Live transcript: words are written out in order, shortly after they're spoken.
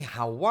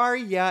How are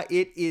ya?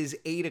 It is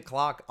 8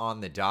 o'clock on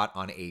the dot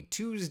on a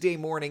Tuesday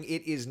morning.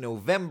 It is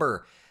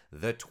November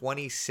the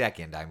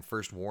 22nd. I'm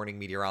first warning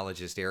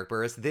meteorologist Eric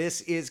Burris.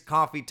 This is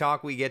Coffee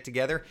Talk. We get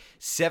together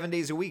 7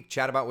 days a week,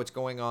 chat about what's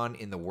going on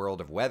in the world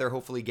of weather.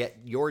 Hopefully get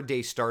your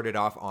day started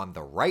off on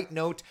the right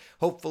note.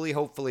 Hopefully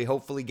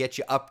get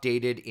you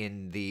updated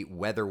in the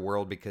weather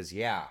world because,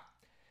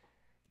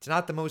 it's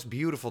not the most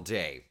beautiful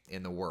day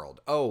in the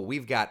world. Oh,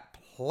 we've got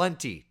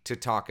plenty to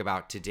talk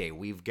about today.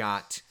 We've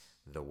got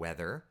the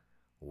weather.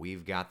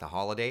 We've got the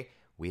holiday.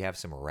 We have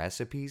some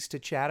recipes to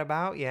chat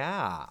about.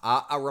 Yeah.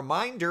 A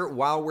reminder,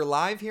 while we're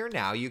live here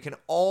now, you can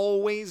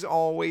always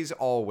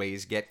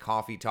get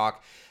Coffee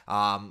Talk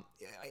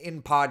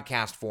in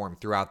podcast form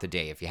throughout the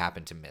day if you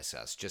happen to miss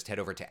us. Just head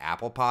over to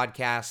Apple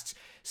Podcasts,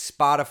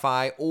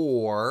 Spotify,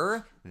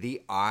 or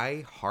the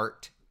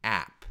iHeart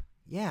app.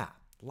 Yeah.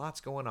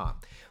 Lots going on.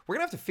 We're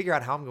going to have to figure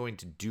out how I'm going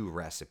to do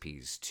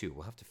recipes, too.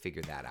 We'll have to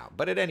figure that out.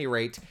 But at any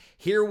rate,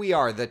 here we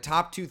are. The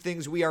top two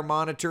things we are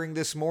monitoring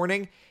this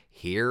morning.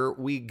 Here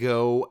we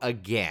go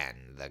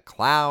again. The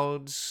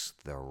clouds,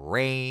 the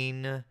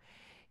rain.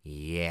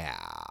 Yeah.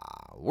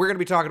 We're going to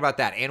be talking about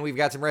that. And we've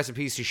got some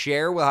recipes to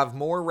share. We'll have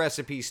more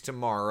recipes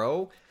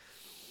tomorrow.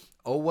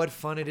 Oh, what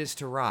fun it is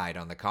to ride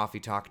on the Coffee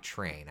Talk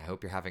train. I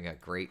hope you're having a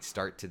great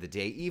start to the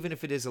day, even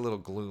if it is a little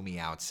gloomy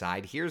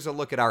outside. Here's a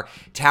look at our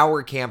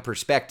tower cam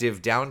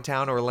perspective.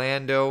 Downtown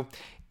Orlando,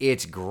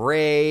 it's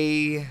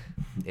gray.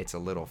 It's a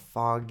little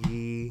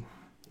foggy.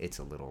 It's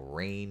a little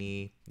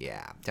rainy.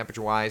 Yeah,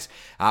 temperature-wise.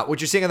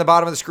 What you're seeing on the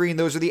bottom of the screen,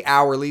 those are the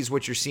hourlies.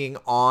 What you're seeing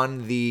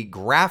on the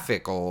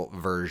graphical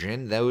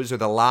version, those are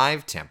the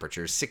live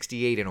temperatures.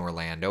 68 in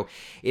Orlando.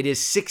 It is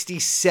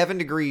 67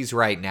 degrees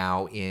right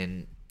now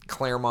in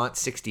Claremont,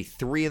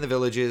 63 in the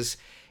Villages,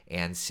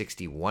 and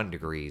 61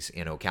 degrees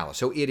in Ocala.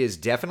 So it is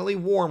definitely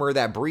warmer.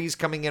 That breeze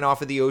coming in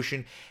off of the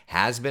ocean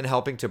has been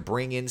helping to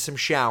bring in some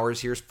showers.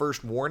 Here's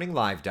first warning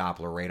live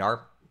Doppler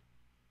radar.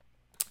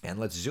 And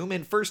let's zoom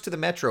in first to the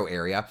metro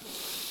area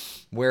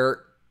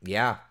where,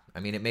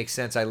 it makes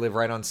sense. I live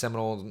right on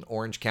Seminole and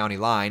Orange County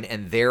line,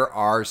 and there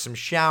are some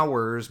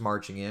showers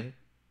marching in.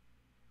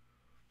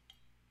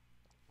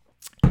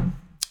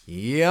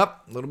 Yep,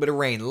 a little bit of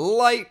rain.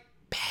 Light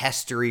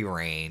pestery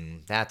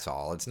rain. That's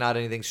all. It's not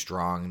anything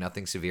strong,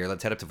 nothing severe.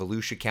 Let's head up to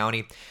Volusia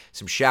County.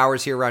 Some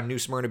showers here around New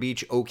Smyrna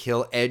Beach, Oak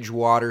Hill,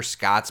 Edgewater,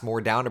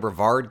 Scottsmore, down to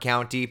Brevard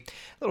County.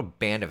 A little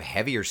band of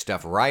heavier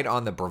stuff right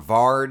on the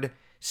Brevard,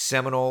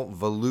 Seminole,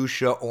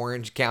 Volusia,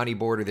 Orange County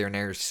border there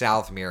near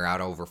Southmere out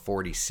over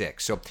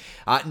 46. So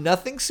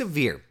nothing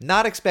severe.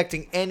 Not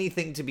expecting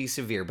anything to be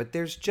severe, but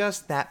there's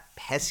just that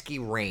pesky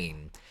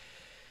rain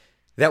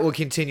that will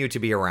continue to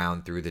be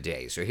around through the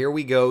day. So here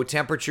we go.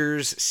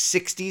 Temperatures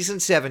 60s and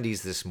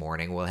 70s this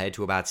morning. We'll head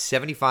to about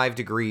 75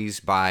 degrees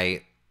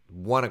by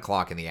 1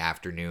 o'clock in the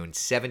afternoon,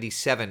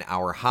 77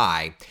 our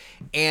high.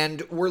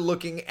 And we're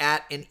looking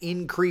at an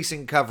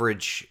increasing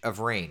coverage of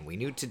rain. We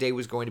knew today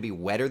was going to be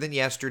wetter than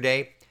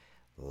yesterday.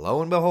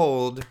 Lo and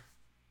behold,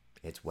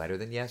 it's wetter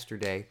than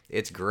yesterday.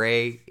 It's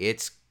gray.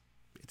 It's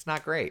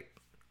not great.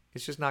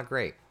 It's just not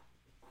great.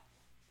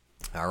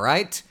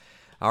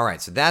 All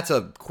right, so that's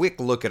a quick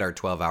look at our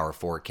 12-hour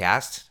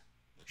forecast.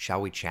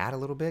 Shall we chat a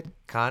little bit?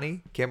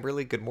 Connie,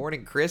 Kimberly, good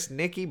morning. Chris,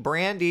 Nikki,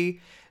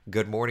 Brandy,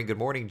 good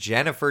morning.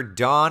 Jennifer,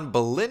 Dawn,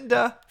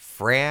 Belinda,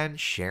 Fran,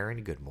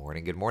 Sharon, good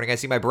morning. I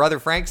see my brother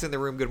Frank's in the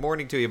room. Good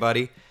morning to you,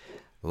 buddy.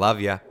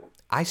 Love ya.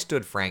 I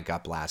stood Frank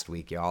up last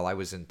week, y'all. I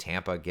was in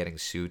Tampa getting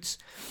suits,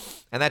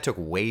 and that took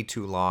way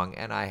too long,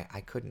 and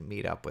I couldn't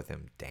meet up with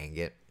him. Dang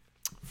it.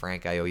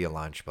 Frank, I owe you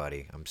lunch,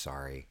 buddy. I'm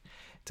sorry.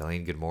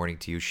 Delene, good morning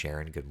to you.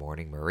 Sharon, good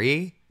morning.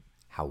 Marie,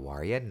 how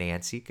are you?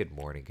 Nancy, good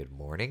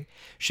morning.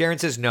 Sharon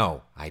says,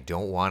 no, I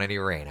don't want any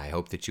rain. I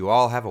hope that you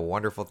all have a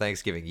wonderful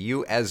Thanksgiving.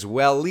 You as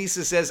well.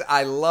 Lisa says,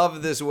 I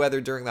love this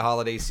weather during the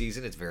holiday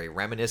season. It's very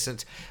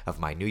reminiscent of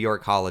my New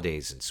York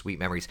holidays and sweet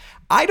memories.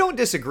 I don't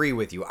disagree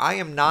with you. I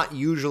am not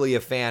usually a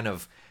fan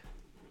of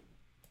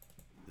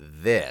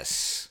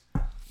this.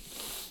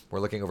 We're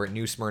looking over at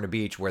New Smyrna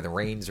Beach where the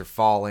rains are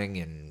falling.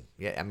 And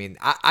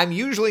I'm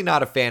usually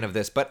not a fan of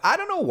this, but I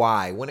don't know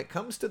why. When it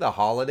comes to the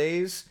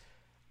holidays,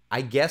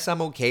 I guess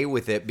I'm okay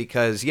with it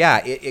because,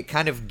 it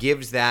kind of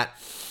gives that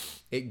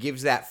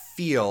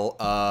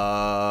feel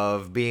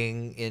of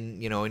being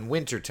in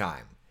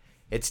wintertime.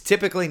 It's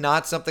typically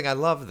not something I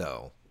love,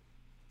 though.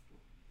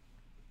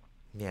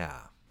 Yeah.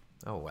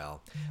 Oh,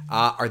 well.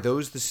 Are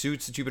those the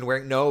suits that you've been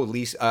wearing? No,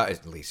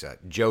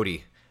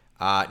 Jody.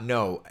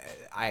 No,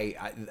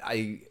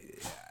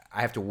 I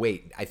have to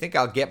wait. I think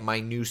I'll get my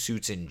new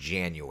suits in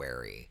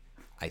January.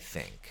 I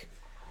think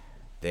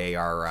they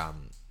are.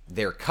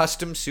 They're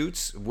custom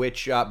suits,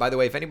 which, by the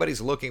way, if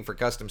anybody's looking for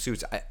custom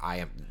suits,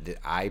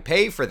 I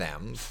pay for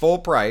them full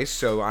price,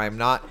 so I'm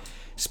not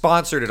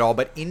sponsored at all.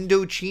 But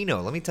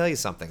Indochino, let me tell you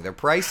something. Their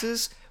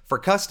prices for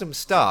custom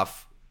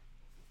stuff,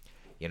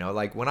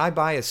 like when I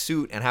buy a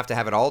suit and have to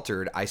have it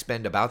altered, I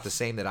spend about the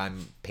same that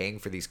I'm paying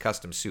for these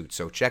custom suits.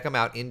 So check them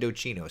out,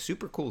 Indochino.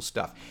 Super cool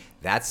stuff.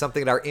 That's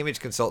something that our image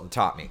consultant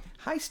taught me.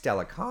 Hi,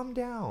 Stella. Calm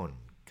down.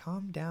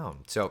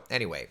 So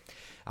anyway,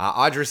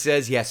 Audra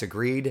says, yes,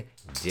 agreed.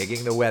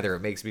 Digging the weather.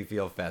 It makes me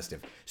feel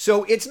festive.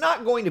 So it's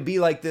not going to be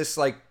like this,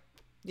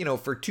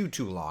 for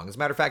too long. As a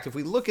matter of fact, if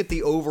we look at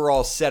the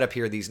overall setup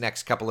here these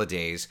next couple of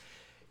days,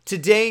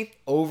 today,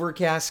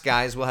 overcast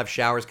skies. Will have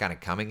showers kind of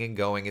coming and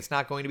going. It's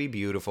not going to be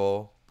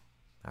beautiful.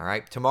 All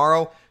right.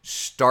 Tomorrow,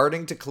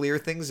 starting to clear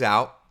things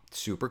out.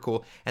 Super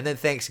cool. And then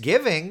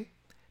Thanksgiving,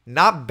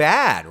 not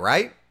bad,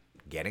 right?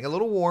 Getting a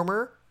little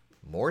warmer,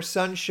 more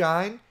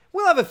sunshine.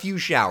 We'll have a few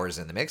showers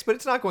in the mix, but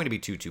it's not going to be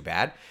too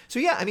bad. So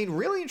yeah, I mean,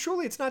 really and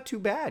truly, it's not too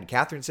bad.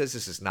 Catherine says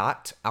this is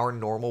not our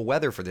normal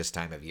weather for this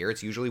time of year.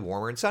 It's usually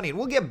warmer and sunny, and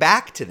we'll get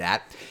back to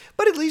that.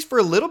 But at least for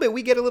a little bit,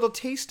 we get a little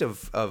taste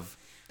of winter,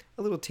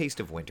 a little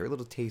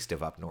taste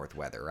of up north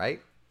weather,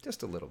 right?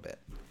 Just a little bit.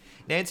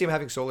 Nancy, I'm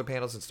having solar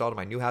panels installed in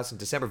my new house in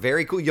December.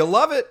 Very cool. You'll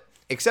love it,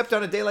 except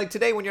on a day like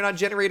today when you're not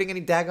generating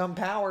any daggum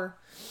power.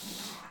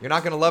 You're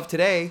not going to love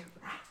today.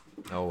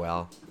 Oh,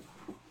 well.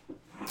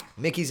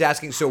 Mickey's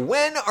asking, so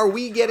when are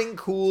we getting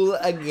cool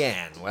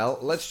again? Well,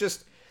 let's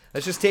just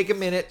take a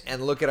minute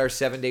and look at our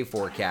 7-day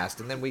forecast,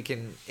 and then we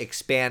can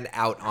expand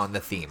out on the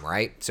theme,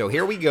 right? So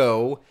here we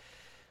go.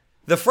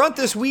 The front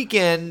this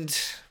weekend,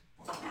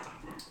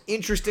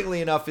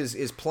 interestingly enough,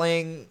 is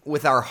playing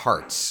with our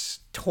hearts,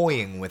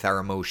 toying with our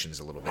emotions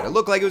a little bit. It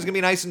looked like it was going to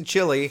be nice and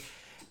chilly,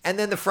 and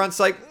then the front's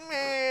like,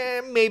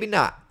 maybe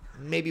not.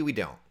 Maybe we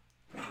don't.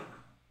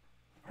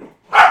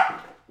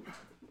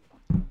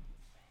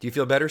 Do you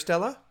feel better,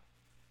 Stella?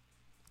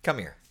 Come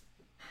here.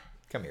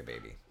 Come here,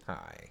 baby.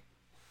 Hi.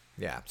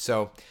 Yeah,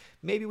 so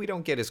maybe we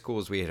don't get as cool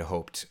as we had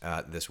hoped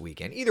this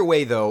weekend. Either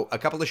way, though, a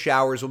couple of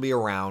showers will be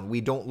around.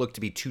 We don't look to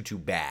be too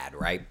bad,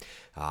 right?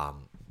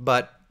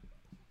 But,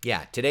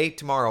 yeah, today,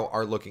 tomorrow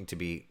are looking to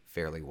be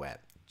fairly wet.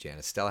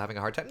 Janice, Stella having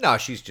a hard time? No,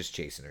 she's just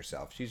chasing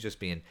herself. Stella's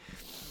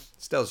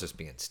just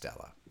being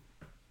Stella.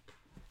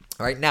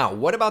 All right, now,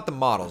 what about the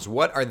models?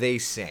 What are they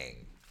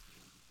saying?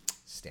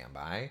 Stand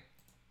by.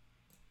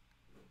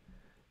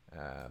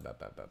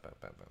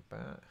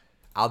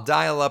 I'll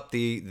dial up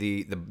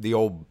the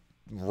old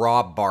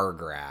raw bar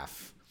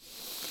graph.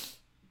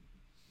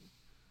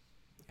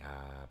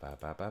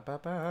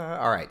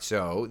 All right,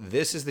 so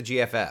this is the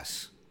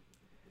GFS.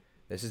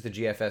 This is the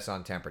GFS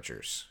on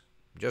temperatures.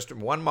 Just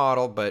one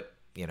model, but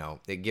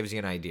it gives you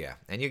an idea,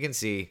 and you can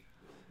see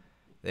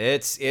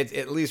it's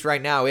at least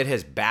right now it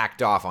has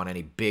backed off on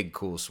any big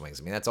cool swings.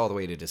 I mean, that's all the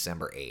way to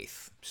December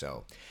 8th.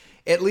 So,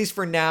 at least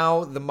for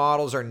now, the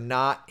models are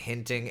not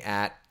hinting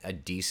at a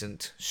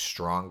decent,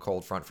 strong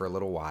cold front for a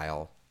little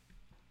while.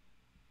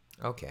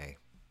 Okay.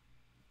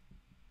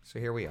 So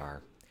here we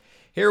are.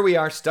 Here we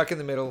are, stuck in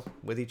the middle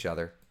with each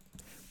other.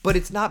 But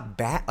it's not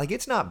bad.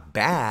 It's not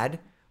bad,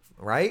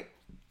 right?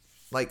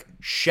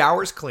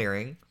 Showers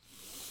clearing.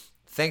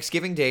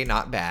 Thanksgiving Day,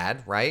 not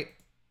bad, right?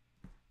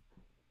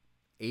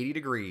 80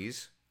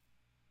 degrees.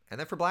 And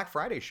then for Black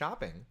Friday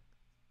shopping,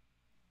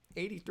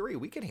 83.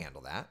 We can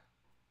handle that.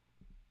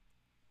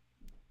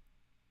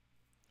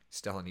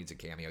 Stella needs a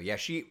cameo. Yeah,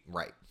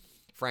 right.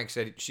 Frank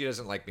said she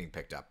doesn't like being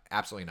picked up.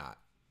 Absolutely not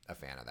a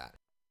fan of that.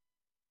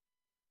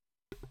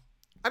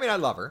 I mean, I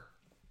love her.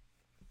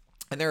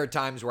 And there are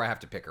times where I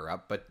have to pick her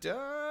up. But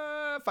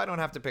if I don't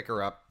have to pick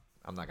her up,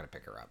 I'm not going to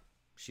pick her up.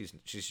 She's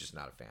just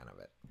not a fan of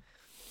it.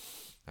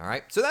 All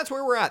right. So that's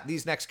where we're at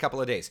these next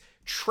couple of days.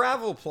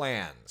 Travel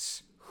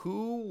plans.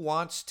 Who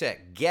wants to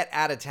get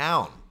out of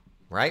town?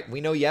 Right?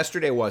 We know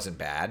yesterday wasn't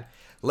bad.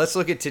 Let's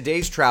look at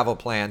today's travel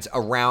plans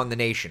around the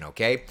nation,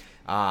 okay?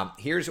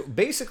 Here's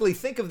basically,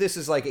 think of this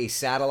as like a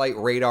satellite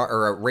radar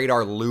or a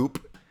radar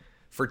loop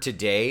for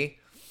today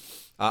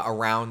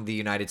around the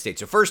United States.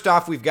 So first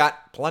off, we've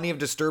got plenty of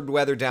disturbed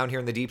weather down here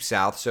in the deep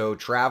south. So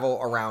travel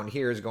around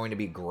here is going to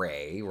be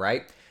gray,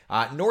 right?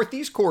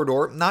 Northeast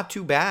corridor, not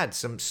too bad.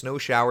 Some snow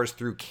showers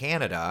through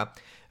Canada.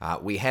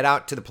 We head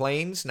out to the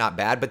plains, not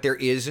bad, but there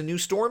is a new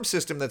storm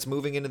system that's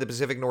moving into the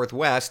Pacific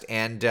Northwest,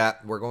 and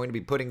we're going to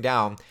be putting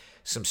down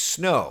some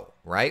snow,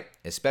 right?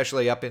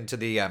 Especially up into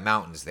the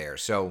mountains there.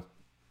 So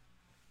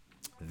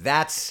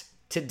that's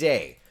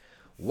today.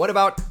 What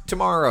about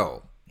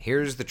tomorrow?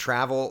 Here's the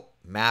travel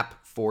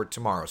map for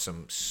tomorrow.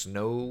 Some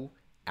snow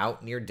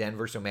out near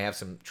Denver, so may have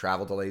some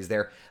travel delays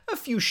there. A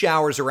few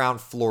showers around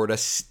Florida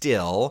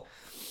still.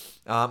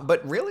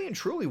 But really and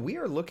truly, we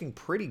are looking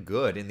pretty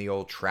good in the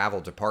old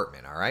travel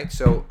department, all right?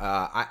 So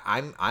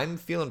I'm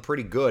feeling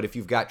pretty good if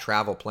you've got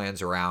travel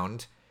plans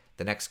around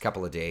the next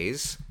couple of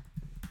days.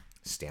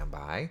 Stand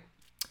by.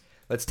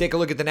 Let's take a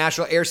look at the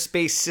National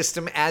Airspace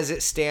System as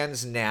it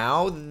stands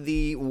now.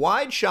 The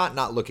wide shot,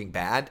 not looking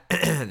bad.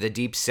 The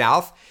deep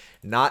south,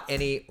 not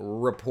any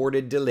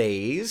reported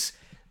delays.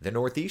 The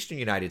northeastern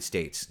United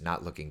States,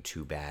 not looking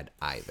too bad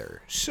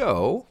either.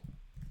 So,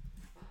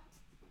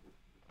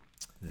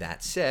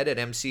 that said, at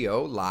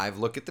MCO, live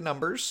look at the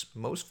numbers.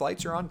 Most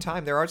flights are on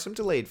time. There are some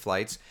delayed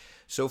flights.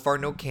 So far,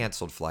 no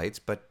canceled flights,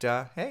 but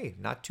hey,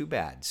 not too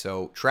bad.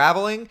 So,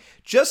 traveling,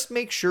 just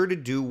make sure to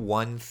do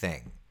one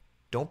thing.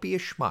 Don't be a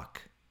schmuck,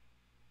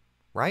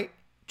 right?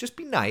 Just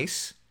be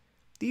nice.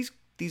 These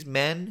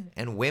men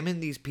and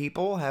women, these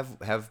people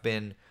have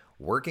been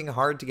working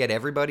hard to get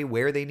everybody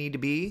where they need to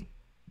be.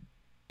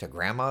 to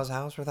grandma's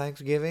house for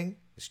Thanksgiving,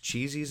 as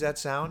cheesy as that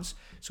sounds.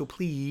 So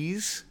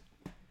please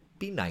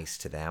be nice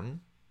to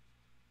them.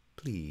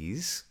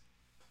 Please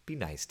be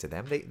nice to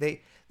them.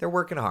 They're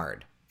working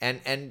hard.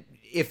 And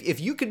if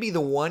you could be the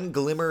one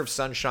glimmer of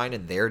sunshine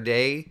in their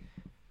day,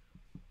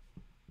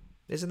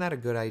 isn't that a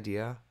good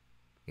idea?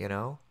 You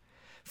know?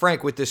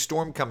 Frank, with this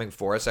storm coming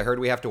for us, I heard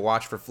we have to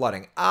watch for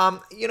flooding.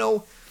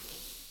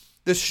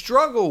 The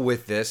struggle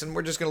with this, and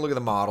we're just going to look at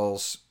the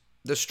models.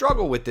 The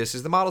struggle with this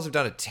is the models have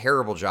done a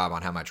terrible job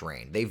on how much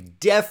rain. They've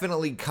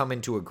definitely come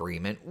into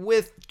agreement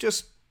with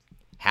just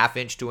half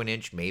inch to an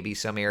inch, maybe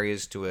some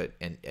areas to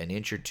an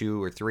inch or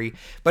 2 or 3.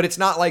 But it's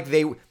not like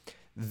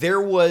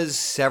there was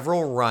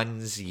several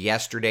runs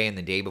yesterday and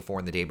the day before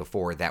and the day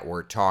before that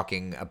were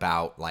talking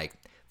about like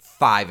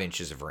 5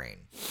 inches of rain.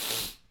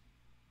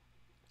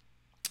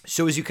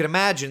 So as you can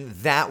imagine,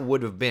 that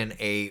would have been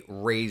a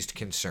raised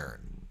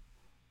concern.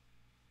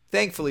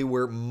 Thankfully,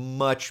 we're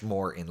much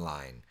more in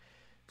line.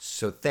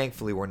 So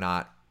thankfully, we're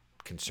not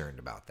concerned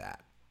about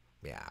that.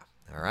 Yeah.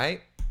 All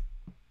right.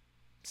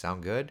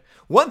 Sound good?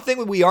 One thing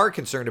that we are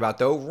concerned about,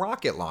 though,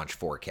 rocket launch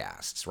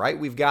forecasts, right?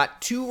 We've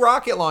got 2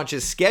 rocket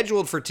launches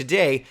scheduled for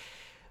today.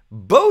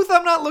 Both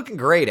I'm not looking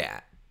great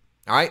at.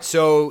 All right.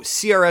 So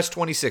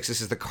CRS-26,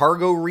 this is the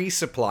cargo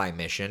resupply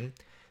mission.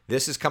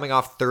 This is coming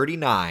off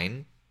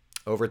 39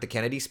 over at the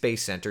Kennedy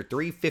Space Center,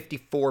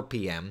 3:54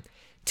 p.m.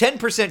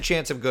 10%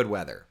 chance of good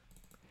weather.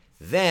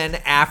 Then,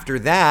 after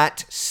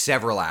that,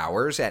 several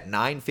hours at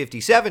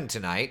 9:57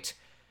 tonight,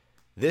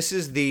 this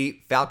is the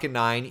Falcon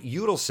 9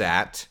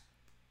 Eutelsat,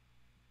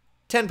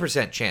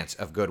 10% chance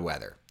of good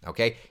weather,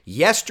 okay?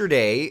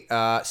 Yesterday,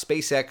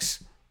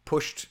 SpaceX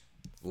pushed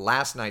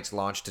last night's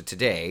launch to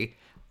today.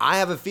 I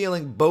have a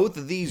feeling both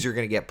of these are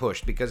going to get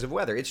pushed because of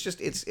weather. It's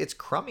just, it's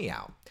crummy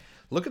out.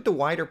 Look at the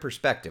wider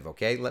perspective,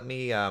 okay? Let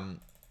me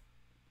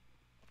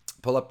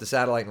pull up the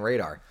satellite and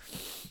radar.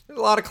 There's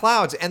a lot of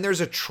clouds, and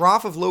there's a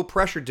trough of low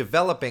pressure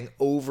developing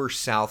over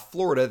South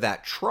Florida.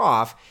 That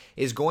trough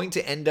is going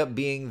to end up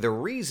being the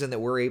reason that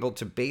we're able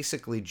to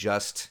basically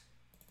just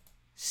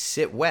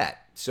sit wet.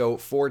 So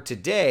for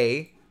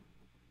today,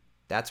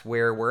 that's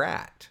where we're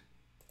at,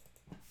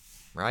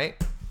 right?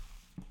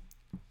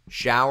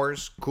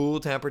 Showers,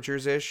 cool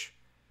temperatures-ish.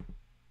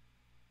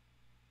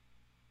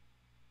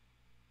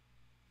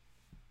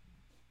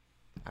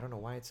 I don't know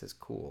why it says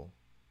cool.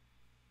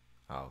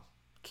 Oh.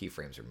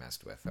 Keyframes are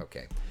messed with.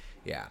 Okay.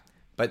 Yeah.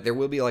 But there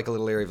will be like a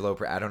little area of low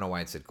pressure. I don't know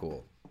why it said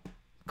cool.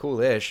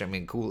 Cool-ish. I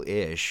mean,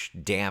 cool-ish.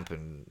 Damp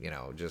and,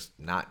 just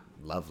not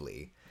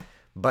lovely.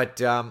 But,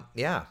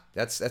 yeah,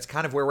 that's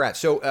kind of where we're at.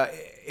 So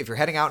if you're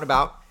heading out and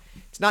about,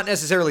 it's not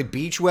necessarily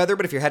beach weather,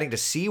 but if you're heading to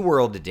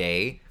SeaWorld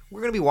today,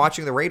 we're going to be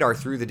watching the radar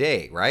through the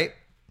day, right?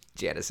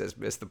 Janice says,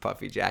 miss the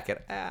puffy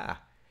jacket.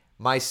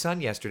 My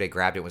son yesterday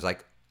grabbed it and was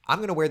like, I'm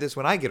going to wear this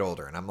when I get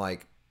older. And I'm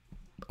like,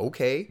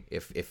 okay,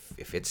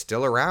 if it's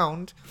still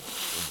around,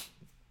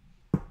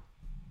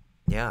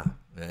 yeah,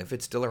 if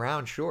it's still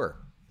around, sure.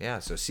 Yeah,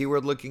 so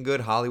SeaWorld looking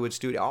good, Hollywood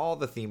Studio, all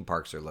the theme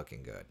parks are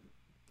looking good.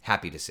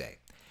 Happy to say.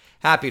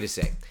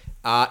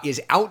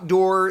 Is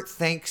outdoor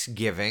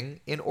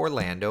Thanksgiving in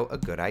Orlando a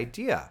good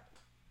idea?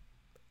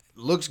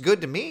 Looks good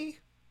to me.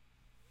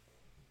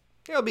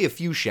 There'll be a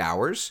few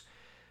showers,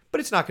 but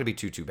it's not going to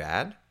be too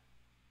bad.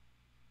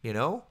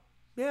 Yeah.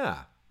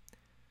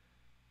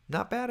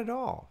 Not bad at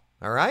all.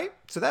 All right,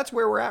 so that's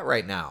where we're at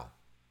right now.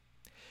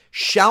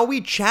 Shall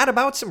we chat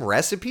about some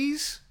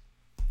recipes?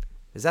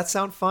 Does that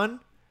sound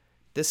fun?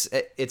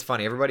 It's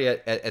funny. Everybody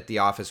at the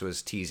office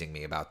was teasing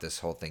me about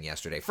this whole thing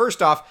yesterday.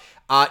 First off,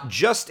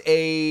 just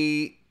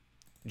a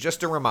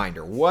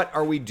reminder. What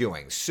are we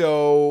doing?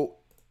 So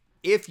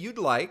if you'd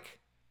like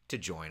to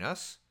join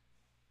us,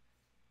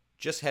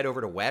 just head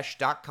over to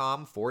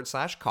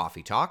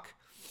wesh.com/coffee talk,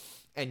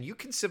 and you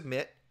can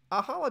submit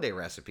a holiday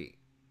recipe.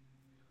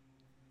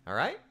 All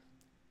right?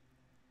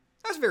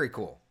 That's very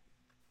cool.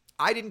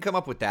 I didn't come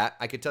up with that.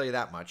 I could tell you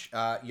that much.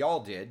 Y'all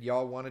did.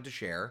 Y'all wanted to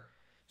share.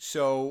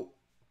 So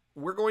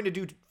we're going to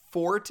do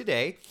 4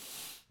 today.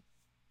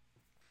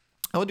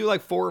 I'll do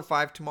like 4 or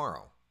 5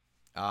 tomorrow.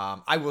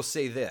 I will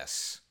say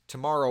this.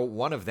 Tomorrow,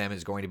 one of them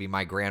is going to be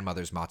my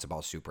grandmother's matzo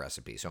ball soup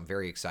recipe. So I'm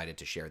very excited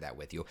to share that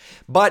with you.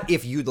 But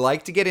if you'd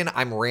like to get in,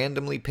 I'm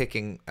randomly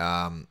picking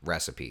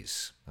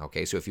recipes.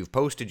 Okay, so if you've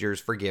posted yours,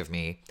 forgive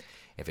me.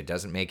 If it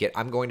doesn't make it,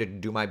 I'm going to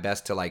do my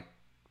best to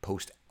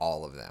post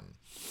all of them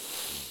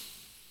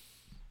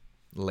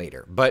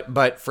later.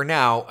 But for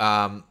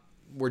now,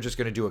 we're just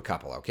going to do a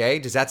couple, okay?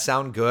 Does that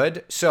sound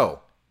good?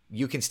 So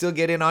you can still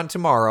get in on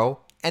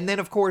tomorrow. And then,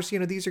 of course,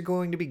 these are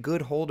going to be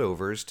good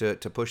holdovers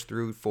to push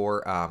through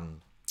for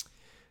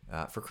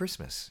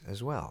Christmas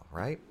as well,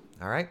 right?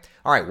 All right,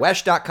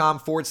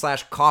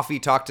 wesh.com/coffee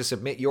talk to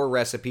submit your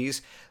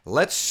recipes.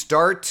 Let's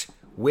start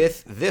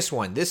with this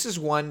one. This is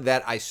one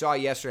that I saw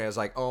yesterday. I was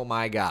like, oh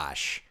my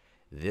gosh.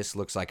 This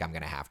looks like I'm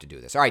going to have to do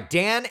this. All right,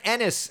 Dan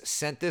Ennis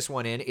sent this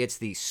one in. It's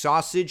the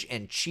sausage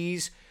and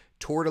cheese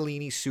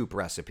tortellini soup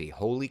recipe.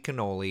 Holy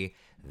cannoli.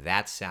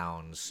 That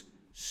sounds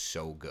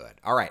so good.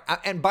 All right,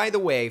 and by the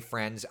way,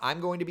 friends, I'm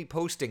going to be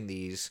posting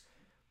these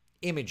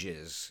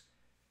images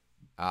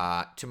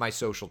to my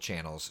social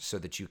channels so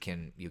that you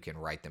can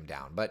write them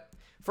down. But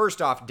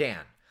first off,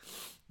 Dan,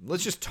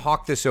 let's just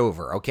talk this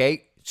over,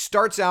 okay?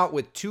 Starts out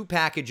with 2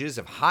 packages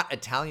of hot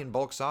Italian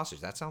bulk sausage.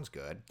 That sounds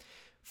good.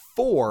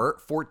 4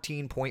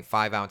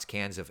 14.5-ounce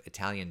cans of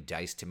Italian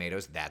diced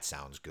tomatoes. That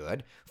sounds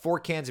good. 4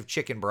 cans of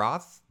chicken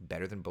broth.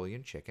 Better than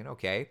bouillon chicken.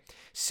 Okay.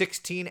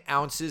 16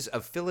 ounces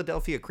of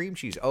Philadelphia cream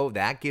cheese. Oh,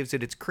 that gives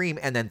it its cream.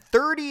 And then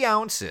 30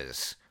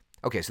 ounces.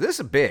 Okay, so this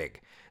is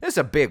big. This is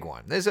a big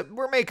one.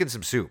 We're making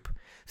some soup.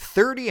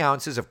 30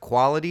 ounces of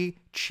quality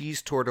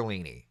cheese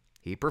tortellini.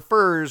 He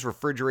prefers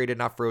refrigerated,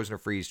 not frozen or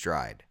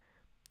freeze-dried.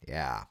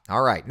 Yeah.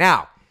 All right.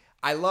 Now,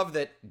 I love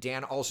that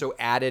Dan also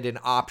added an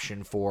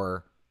option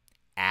for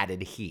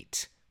added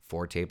heat.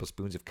 4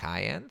 tablespoons of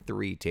cayenne,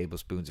 3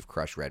 tablespoons of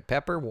crushed red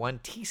pepper, 1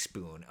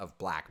 teaspoon of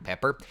black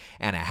pepper,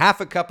 and a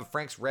half a cup of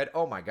Frank's Red.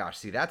 Oh my gosh,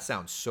 see, that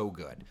sounds so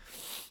good.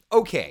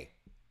 Okay.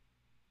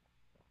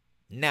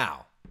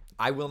 Now,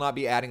 I will not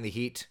be adding the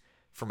heat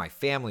for my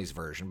family's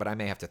version, but I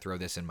may have to throw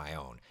this in my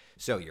own.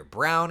 So you're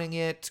browning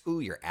it. Ooh,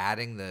 you're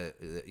adding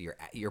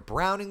you're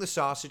browning the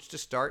sausage to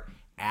start,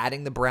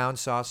 adding the brown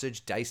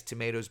sausage, diced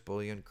tomatoes,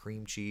 bouillon,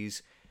 cream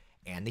cheese,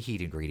 and the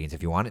heat ingredients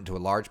if you want it into a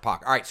large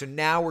pot. All right, so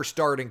now we're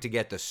starting to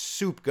get the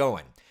soup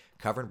going.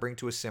 Cover and bring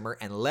to a simmer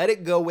and let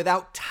it go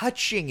without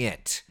touching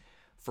it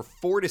for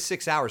 4 to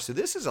 6 hours. So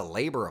this is a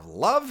labor of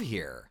love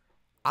here.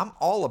 I'm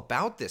all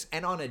about this.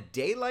 And on a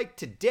day like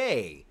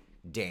today,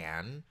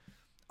 Dan,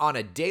 on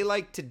a day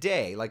like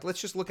today, like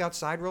let's just look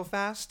outside real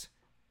fast.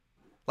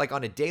 Like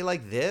on a day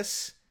like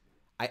this,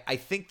 I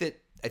think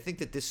that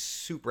this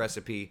soup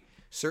recipe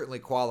certainly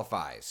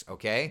qualifies,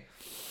 okay?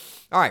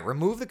 All right,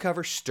 remove the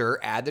cover, stir,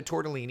 add the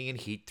tortellini, and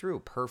heat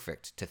through.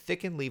 Perfect. To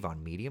thicken, leave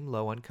on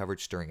medium-low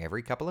uncovered, stirring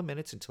every couple of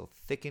minutes until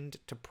thickened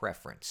to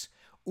preference.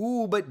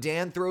 Ooh, but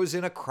Dan throws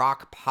in a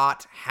crock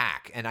pot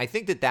hack, and I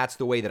think that that's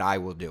the way that I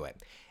will do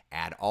it.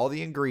 Add all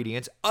the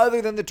ingredients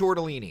other than the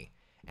tortellini,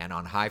 and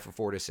on high for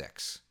 4 to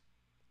 6.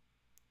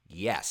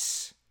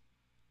 Yes,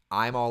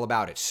 I'm all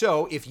about it.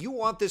 So if you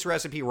want this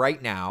recipe right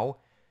now,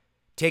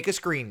 take a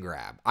screen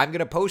grab. I'm going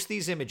to post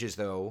these images,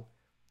 though,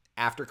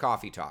 after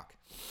Coffee Talk.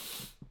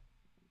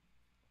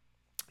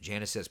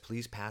 Janice says,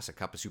 please pass a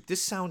cup of soup.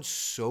 This sounds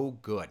so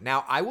good.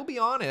 Now, I will be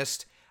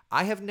honest,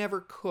 I have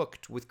never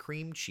cooked with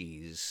cream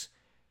cheese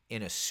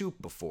in a soup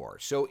before.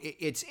 So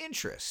it's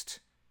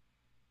interesting.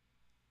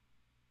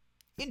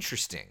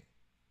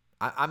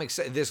 I'm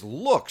excited. This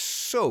looks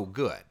so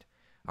good.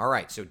 All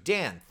right, so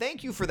Dan,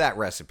 thank you for that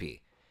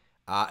recipe.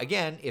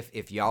 Again,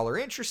 if y'all are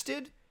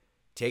interested,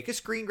 take a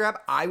screen grab.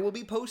 I will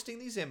be posting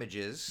these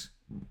images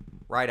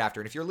right after.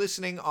 And if you're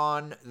listening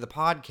on the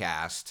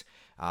podcast,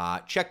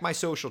 check my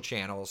social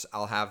channels.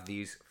 I'll have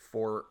these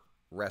 4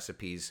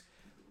 recipes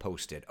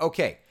posted.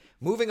 Okay,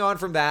 moving on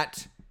from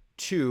that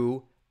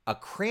to a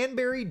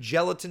cranberry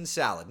gelatin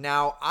salad.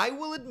 Now, I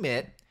will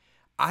admit,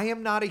 I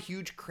am not a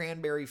huge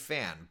cranberry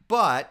fan,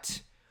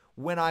 but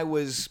when I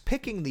was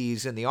picking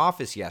these in the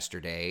office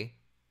yesterday,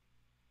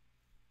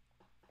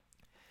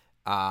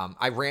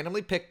 I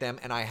randomly picked them,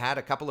 and I had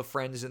a couple of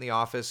friends in the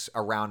office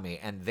around me,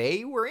 and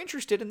they were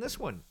interested in this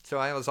one. So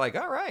I was like,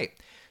 all right.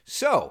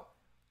 So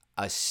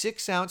a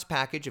 6-ounce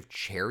package of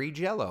cherry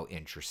Jell-O,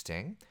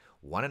 interesting.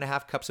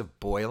 1.5 cups of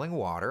boiling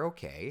water,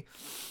 okay.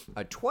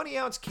 A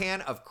 20-ounce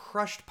can of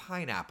crushed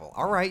pineapple.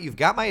 All right, you've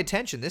got my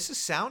attention. This is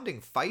sounding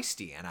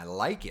feisty, and I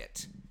like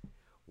it.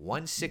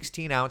 1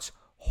 16-ounce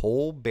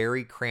whole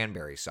berry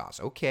cranberry sauce.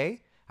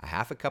 Okay, a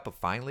half a cup of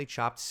finely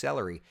chopped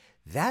celery.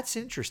 That's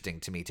interesting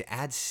to me to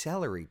add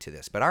celery to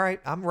this. But all right,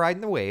 I'm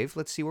riding the wave.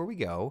 Let's see where we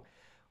go.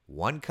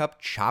 1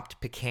 cup chopped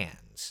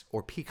pecans,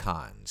 or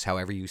pecans,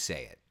 however you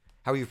say it.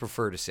 How you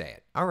prefer to say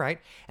it. All right,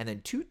 and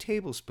then 2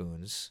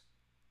 tablespoons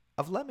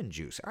of lemon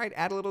juice. All right,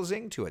 add a little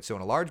zing to it. So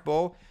in a large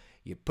bowl,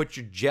 you put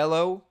your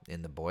Jell-O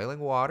in the boiling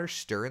water,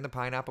 stir in the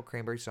pineapple,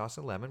 cranberry sauce,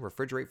 and lemon,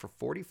 refrigerate for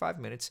 45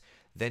 minutes,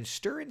 then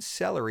stir in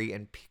celery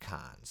and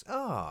pecans.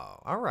 Oh,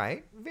 all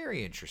right.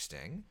 Very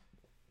interesting.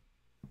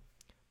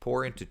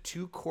 Pour into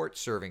 2-quart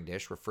serving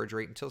dish,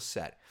 refrigerate until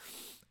set.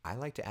 I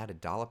like to add a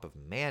dollop of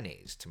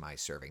mayonnaise to my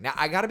serving. Now,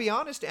 I got to be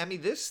honest, Emmy,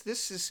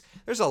 there's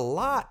a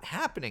lot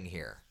happening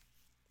here.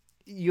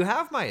 You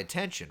have my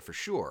attention for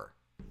sure.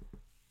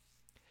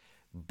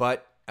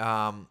 But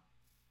I'm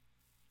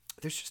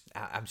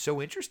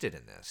so interested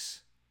in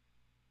this.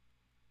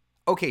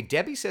 Okay,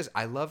 Debbie says,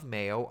 I love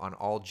mayo on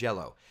all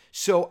Jell-O.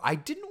 So I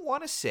didn't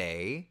want to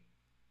say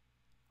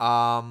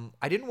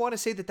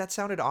that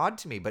sounded odd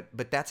to me,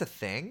 but that's a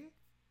thing.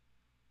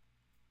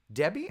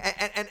 Debbie,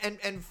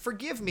 and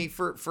forgive me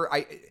for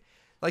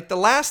like the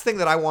last thing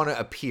that I want to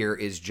appear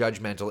is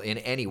judgmental in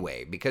any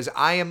way, because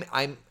I'm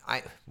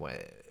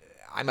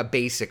a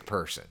basic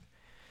person.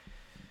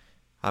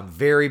 I'm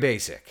very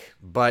basic,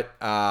 but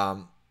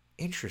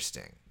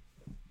interesting.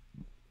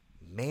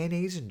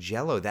 Mayonnaise and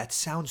Jell-O. That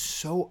sounds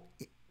so.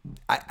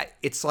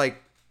 It's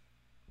like,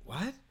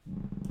 what?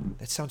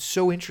 That sounds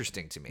so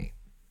interesting to me.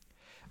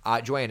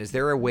 Joanne, is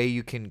there a way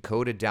you can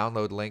code a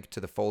download link to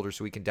the folder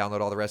so we can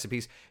download all the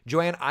recipes?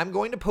 Joanne, I'm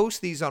going to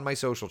post these on my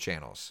social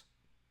channels.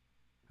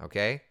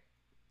 Okay?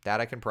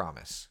 That I can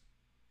promise.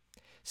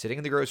 Sitting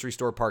in the grocery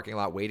store parking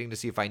lot waiting to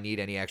see if I need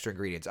any extra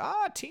ingredients.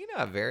 Ah,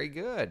 Tina, very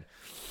good.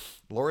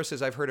 Laura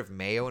says, I've heard of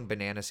mayo and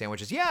banana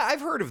sandwiches. Yeah,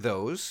 I've heard of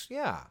those.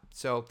 Yeah.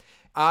 So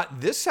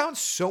this sounds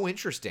so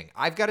interesting.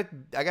 I got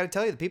to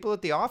tell you, the people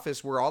at the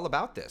office were all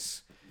about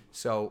this.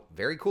 So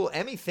very cool.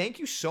 Emmy, thank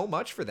you so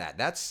much for that.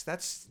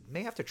 That's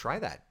may have to try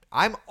that.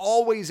 I'm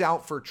always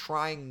out for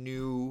trying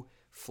new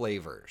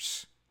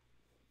flavors.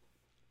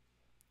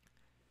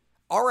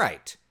 All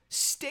right.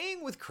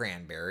 Staying with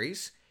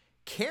cranberries,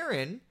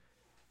 Karen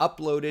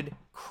uploaded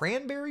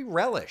cranberry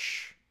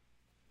relish.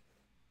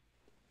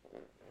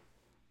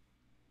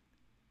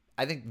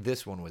 I think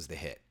this one was the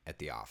hit at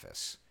the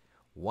office.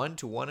 1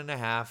 to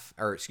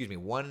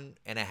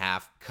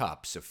 1.5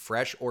 cups of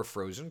fresh or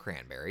frozen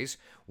cranberries,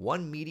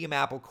 1 medium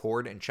apple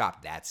cored and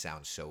chopped. That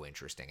sounds so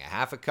interesting.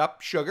 1/2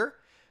 cup sugar,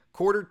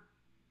 1/4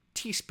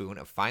 teaspoon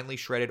of finely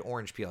shredded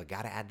orange peel. I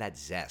got to add that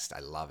zest. I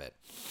love it.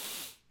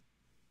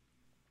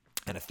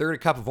 And 1/3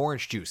 cup of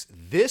orange juice.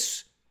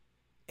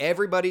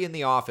 Everybody in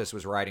the office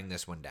was writing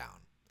this one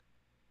down.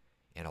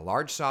 In a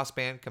large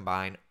saucepan,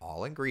 combine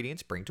all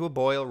ingredients, bring to a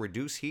boil,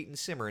 reduce heat, and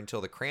simmer until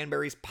the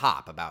cranberries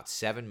pop about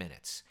 7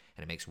 minutes.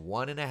 And it makes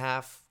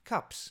 1.5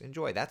 cups.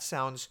 Enjoy. That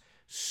sounds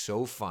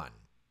so fun.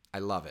 I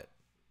love it.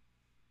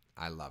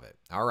 I love it.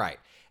 All right.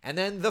 And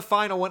then the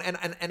final one.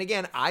 And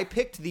again, I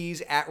picked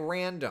these at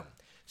random.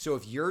 So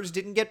if yours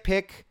didn't get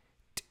picked,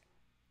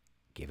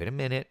 give it a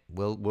minute.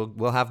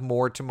 We'll have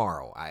more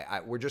tomorrow.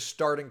 We're just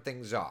starting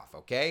things off,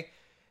 okay?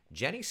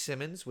 Jenny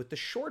Simmons with the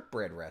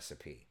shortbread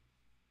recipe.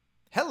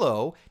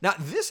 Hello. Now,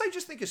 this I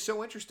just think is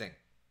so interesting.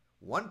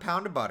 1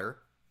 pound of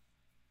butter,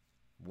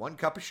 1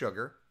 cup of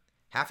sugar,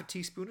 1/2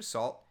 teaspoon of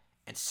salt,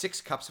 and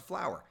 6 cups of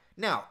flour.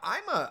 Now,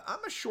 I'm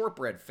a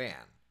shortbread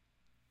fan.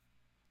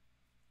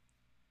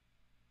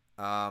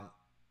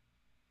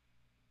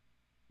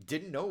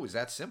 Didn't know it was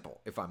that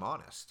simple, if I'm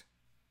honest.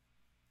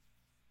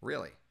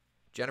 Really.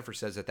 Jennifer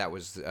says that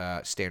was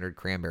standard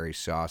cranberry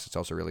sauce. It's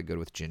also really good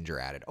with ginger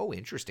added. Oh,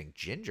 interesting.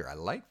 Ginger. I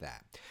like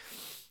that.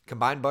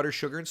 Combine butter,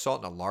 sugar, and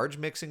salt in a large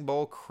mixing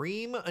bowl.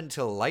 Cream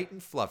until light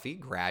and fluffy.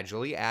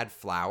 Gradually add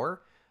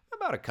flour,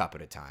 about 1 cup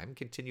at a time.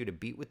 Continue to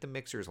beat with the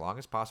mixer as long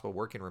as possible.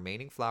 Work in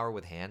remaining flour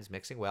with hands,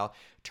 mixing well.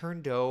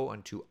 Turn dough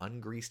onto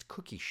ungreased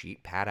cookie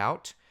sheet. Pat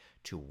out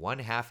to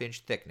 1/2 inch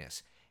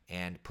thickness.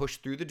 And push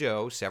through the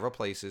dough several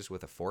places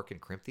with a fork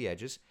and crimp the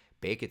edges.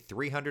 Bake at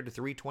 300 to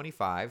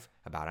 325,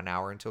 about an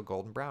hour until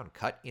golden brown.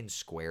 Cut in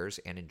squares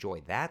and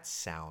enjoy. That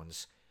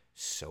sounds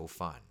so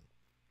fun.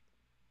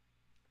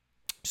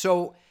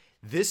 So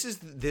this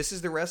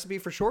is the recipe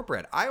for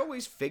shortbread. I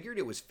always figured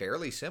it was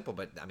fairly simple,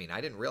 but I mean, I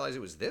didn't realize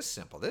it was this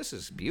simple. This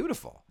is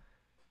beautiful.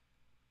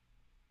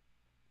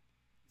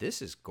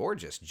 This is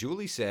gorgeous.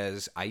 Julie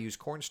says, I use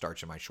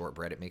cornstarch in my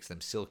shortbread. It makes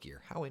them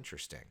silkier. How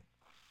interesting.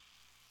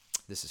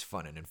 This is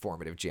fun and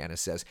informative,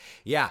 Janice says.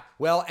 Yeah,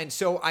 well, and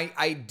so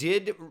I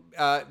didn't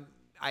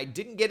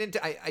get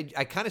into,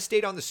 I kind of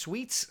stayed on the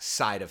sweets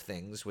side of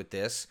things with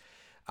this.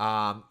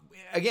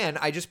 Again,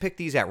 I just picked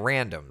these at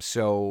random,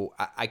 so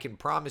I can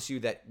promise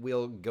you that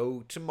we'll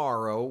go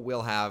tomorrow.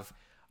 We'll have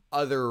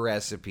other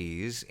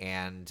recipes,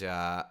 and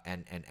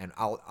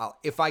I'll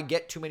if I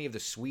get too many of the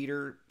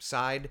sweeter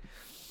side,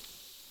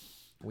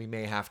 we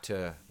may have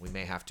to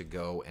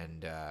go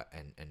and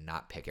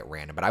not pick at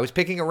random. But I was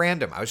picking at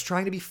random. I was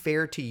trying to be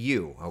fair to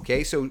you.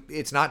 Okay, so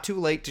it's not too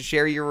late to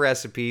share your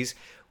recipes.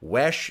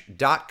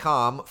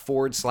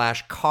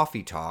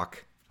 Wesh.com/coffee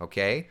talk.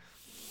 Okay.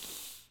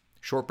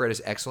 Shortbread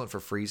is excellent for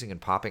freezing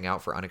and popping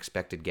out for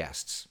unexpected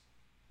guests.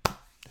 That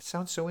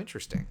sounds so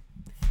interesting.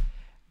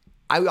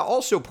 I will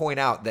also point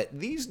out that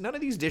none of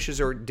these dishes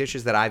are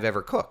dishes that I've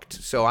ever cooked.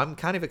 So I'm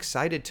kind of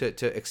excited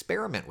to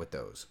experiment with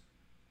those.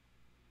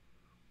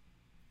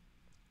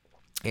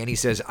 And he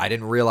says, I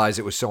didn't realize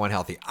it was so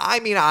unhealthy.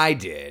 I mean, I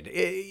did.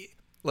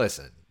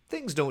 Listen,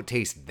 things don't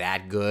taste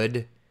that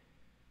good.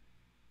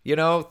 You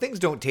know, things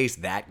don't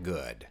taste that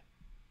good.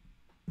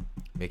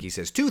 Mickey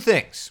says 2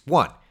 things.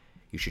 1,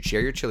 you should share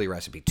your chili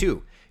recipe.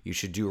 2, you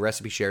should do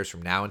recipe shares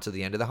from now until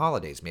the end of the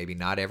holidays. Maybe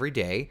not every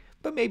day,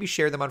 but maybe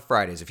share them on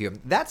Fridays.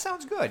 That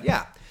sounds good.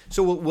 Yeah.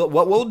 So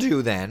what we'll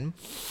do then,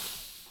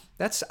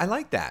 I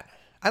like that.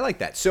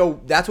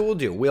 So that's what we'll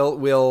do.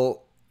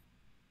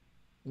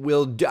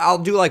 I'll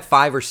do like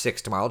 5 or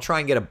 6 tomorrow. I'll try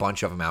and get a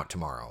bunch of them out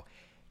tomorrow.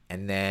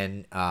 And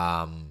then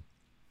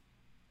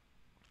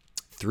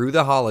through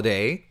the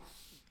holiday,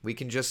 we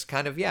can just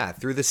kind of,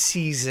 through the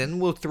season,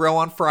 we'll throw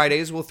on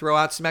Fridays, we'll throw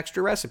out some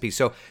extra recipes.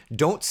 So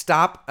don't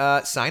stop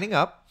signing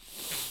up.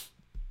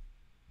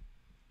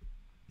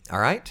 All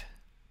right.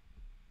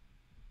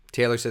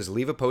 Taylor says,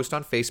 leave a post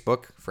on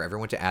Facebook for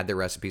everyone to add their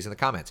recipes in the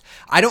comments.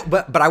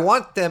 But I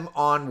want them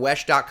on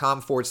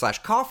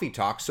wesh.com/coffee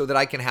talk so that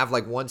I can have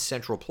like one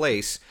central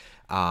place.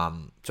 So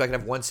I can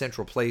have one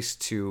central place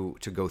to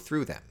go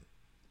through them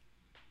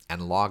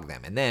and log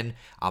them. And then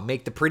I'll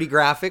make the pretty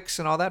graphics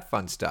and all that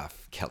fun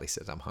stuff. Kelly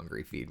says, I'm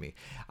hungry. Feed me.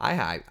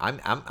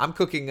 I'm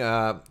cooking,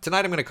 tonight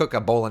I'm going to cook a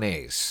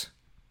bolognese.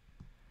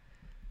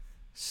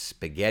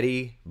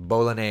 Spaghetti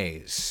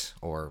bolognese,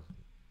 or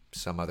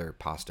some other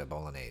pasta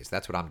bolognese.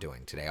 That's what I'm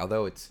doing today.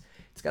 Although it's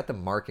got the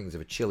markings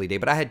of a chili day,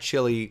 but I had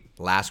chili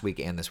last week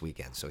and this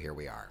weekend, so here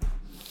we are.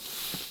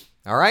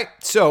 All right,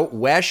 so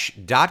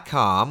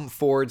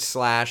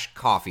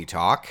wesh.com/coffee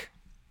talk.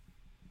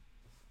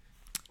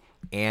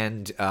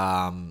 And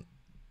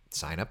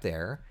sign up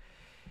there,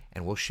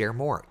 and we'll share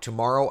more.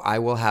 Tomorrow, I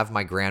will have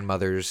my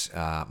grandmother's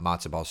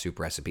matzo ball soup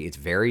recipe. It's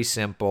very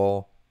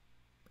simple,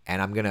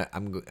 and I'm gonna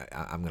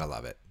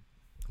love it.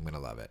 I'm gonna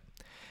love it.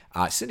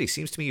 Cindy,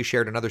 seems to me you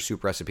shared another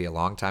soup recipe a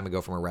long time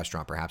ago from a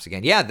restaurant, perhaps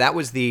again. Yeah, that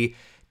was the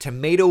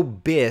tomato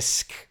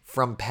bisque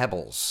from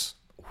Pebbles.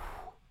 Ooh,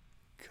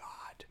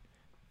 God,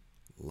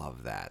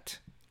 love that.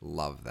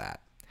 Love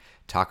that.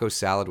 Taco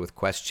salad with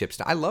Quest chips.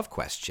 Now, I love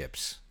Quest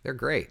chips. They're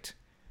great.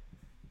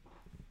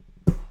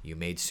 You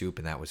made soup,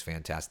 and that was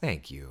fantastic.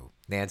 Thank you,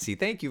 Nancy.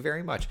 Thank you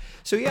very much.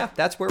 So, yeah,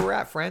 that's where we're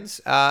at,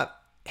 friends.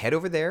 Head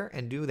over there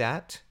and do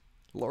that.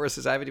 Laura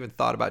says, I haven't even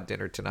thought about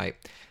dinner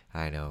tonight.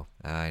 I know.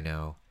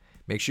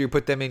 Make sure you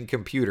put them in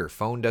computer.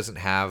 Phone doesn't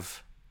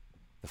have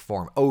the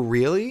form. Oh,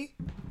 really?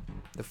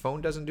 The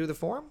phone doesn't do the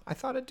form? I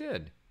thought it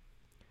did.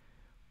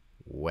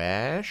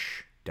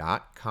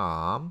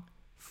 Wesh.com/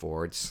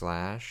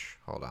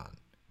 hold on.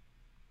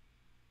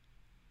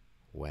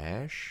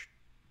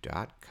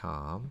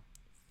 Wesh.com/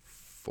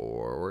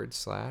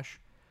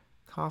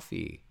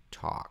 coffee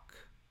talk.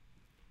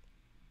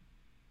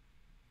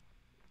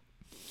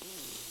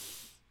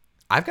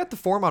 I've got the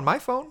form on my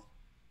phone.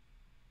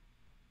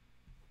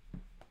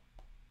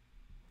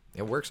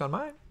 It works on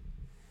mine.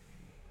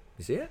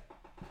 You see it?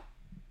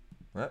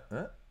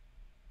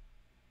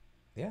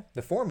 Yeah,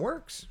 the form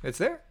works. It's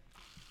there.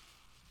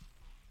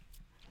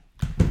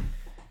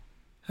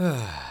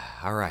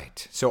 All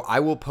right. So I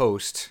will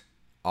post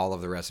all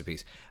of the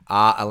recipes.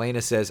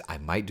 Elena says, I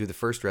might do the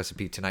first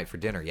recipe tonight for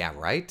dinner. Yeah,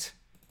 right?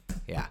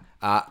 Yeah.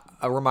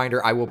 A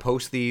reminder, I will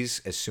post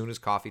these as soon as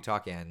Coffee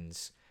Talk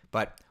ends.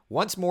 But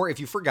once more, if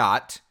you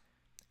forgot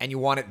and you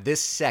want it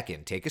this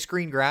second, take a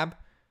screen grab.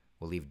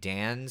 We'll leave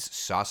Dan's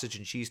sausage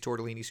and cheese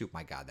tortellini soup.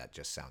 My God, that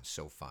just sounds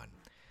so fun.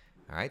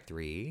 All right,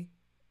 3,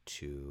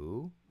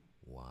 2,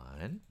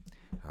 1.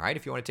 All right,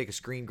 if you want to take a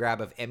screen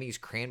grab of Emmy's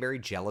cranberry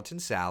gelatin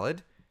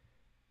salad.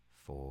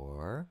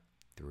 4,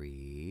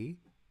 3,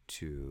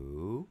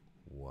 2,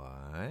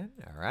 1.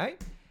 All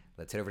right.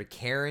 Let's head over to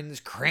Karen's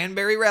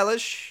cranberry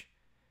relish.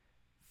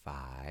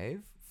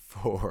 5,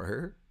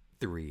 4,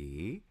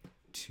 3,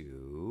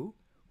 2,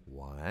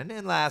 1.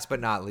 And last but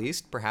not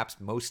least, perhaps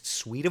most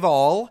sweet of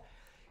all,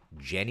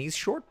 Jenny's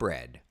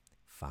shortbread.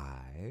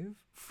 5,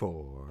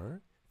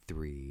 4,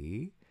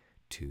 3,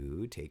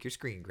 2. Take your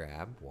screen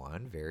grab.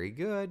 1. Very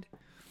good.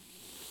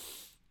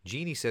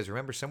 Jeannie says,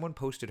 remember, someone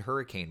posted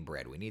hurricane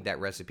bread. We need that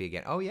recipe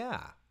again. Oh,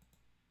 yeah.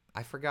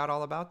 I forgot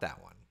all about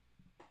that one.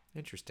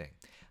 Interesting.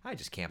 I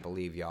just can't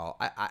believe, y'all.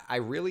 I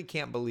really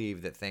can't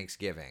believe that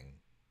Thanksgiving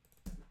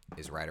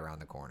is right around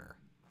the corner.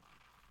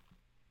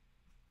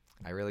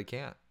 I really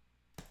can't.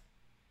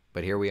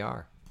 But here we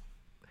are.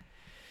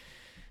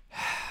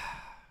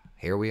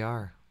 Here we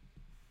are.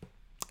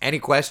 Any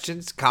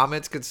questions,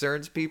 comments,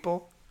 concerns,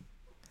 people?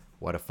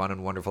 What a fun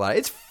and wonderful...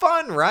 It's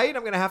fun, right?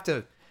 I'm going to have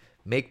to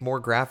make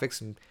more graphics,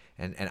 and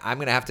I'm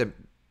going to have to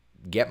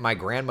get my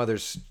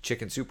grandmother's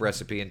chicken soup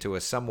recipe into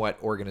a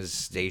somewhat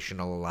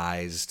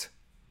organizationalized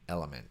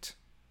element.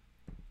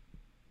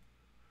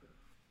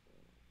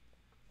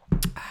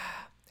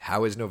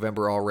 How is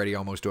November already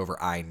almost over?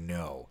 I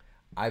know.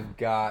 I've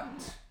got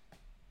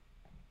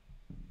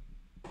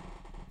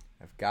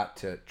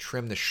to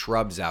trim the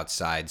shrubs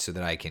outside so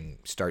that I can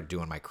start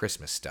doing my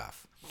Christmas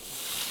stuff.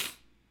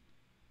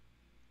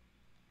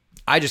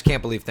 I just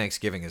can't believe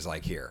Thanksgiving is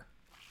like here.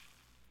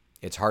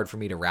 It's hard for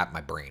me to wrap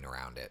my brain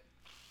around it.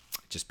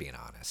 Just being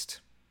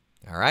honest.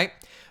 All right?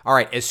 All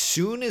right. As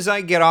soon as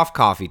I get off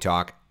Coffee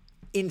Talk,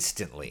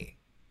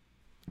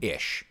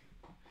 instantly-ish,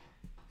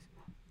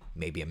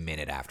 maybe a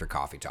minute after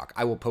Coffee Talk,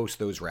 I will post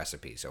those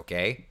recipes,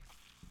 okay?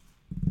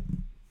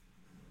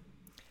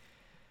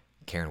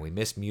 Karen, we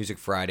missed Music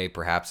Friday.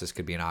 Perhaps this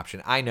could be an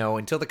option. I know,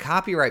 until the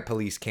copyright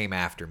police came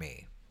after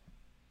me.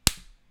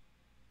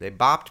 They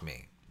bopped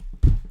me.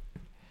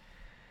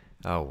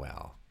 Oh,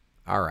 well.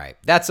 All right.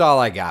 That's all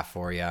I got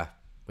for you.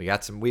 We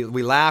got some. We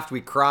laughed.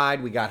 We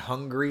cried. We got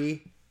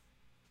hungry.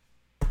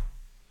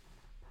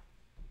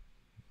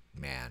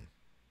 Man.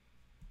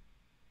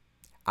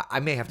 I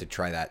may have to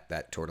try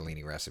that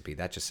tortellini recipe.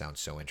 That just sounds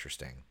so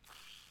interesting.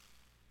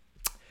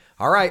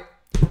 All right.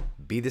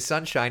 Be the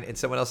sunshine in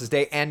someone else's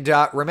day. And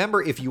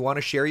remember, if you want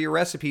to share your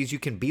recipes, you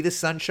can be the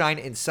sunshine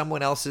in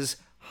someone else's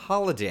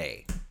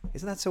holiday.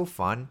 Isn't that so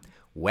fun?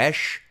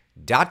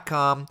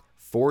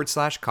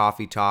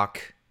 Wesh.com/coffee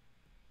talk.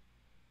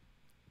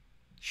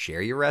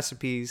 Share your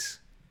recipes.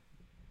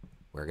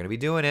 We're going to be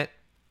doing it.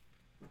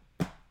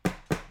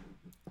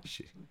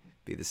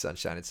 Be the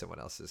sunshine in someone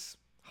else's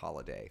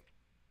holiday.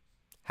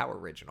 How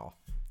original.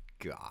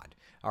 God.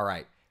 All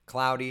right.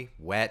 Cloudy,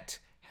 wet.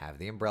 Have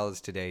the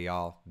umbrellas today,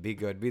 y'all. Be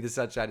good. Be the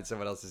sunshine in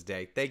someone else's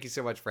day. Thank you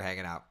so much for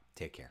hanging out.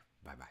 Take care.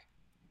 Bye-bye.